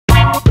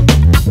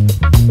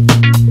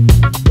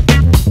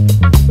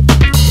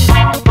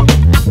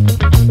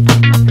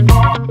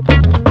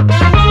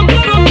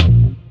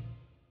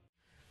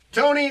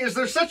Tony, is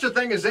there such a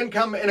thing as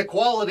income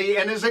inequality,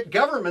 and is it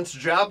government's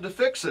job to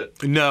fix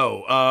it?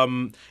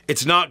 No,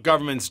 it's not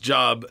government's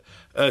job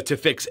to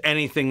fix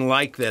anything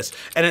like this.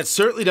 And it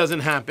certainly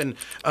doesn't happen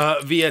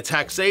via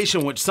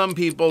taxation, which some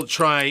people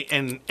try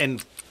and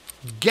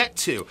get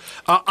to.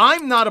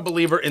 I'm not a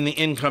believer in the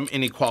income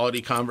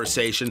inequality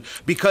conversation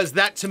because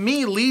that, to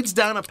me, leads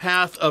down a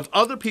path of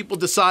other people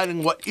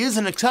deciding what is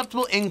an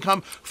acceptable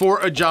income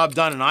for a job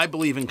done. And I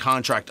believe in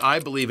contract. I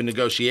believe in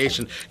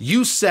negotiation.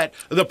 You set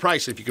the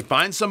price. If you can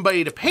find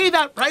somebody to pay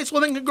that price, well,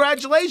 then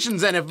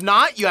congratulations. And if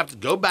not, you have to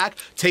go back,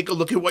 take a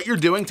look at what you're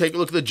doing, take a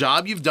look at the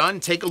job you've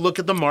done, take a look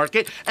at the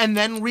market, and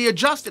then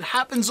readjust. It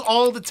happens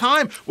all the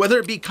time, whether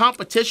it be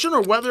competition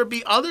or whether it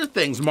be other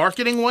things,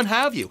 marketing, what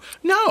have you.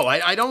 No,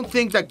 I don't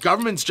think that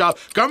government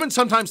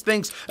sometimes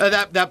thinks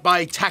that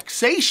by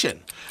taxation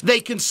they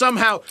can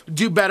somehow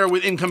do better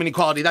with income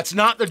inequality. That's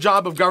not the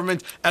job of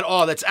government at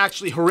all. That's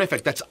actually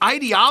horrific. That's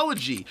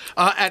ideology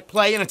at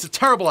play, and it's a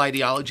terrible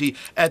ideology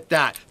at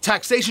that.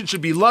 Taxation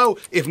should be low,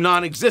 if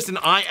non-existent.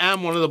 I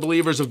am one of the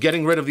believers of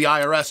getting rid of the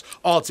IRS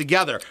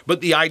altogether.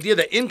 But the idea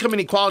that income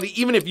inequality,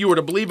 even if you were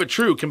to believe it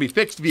true, can be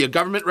fixed via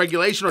government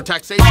regulation or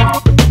taxation.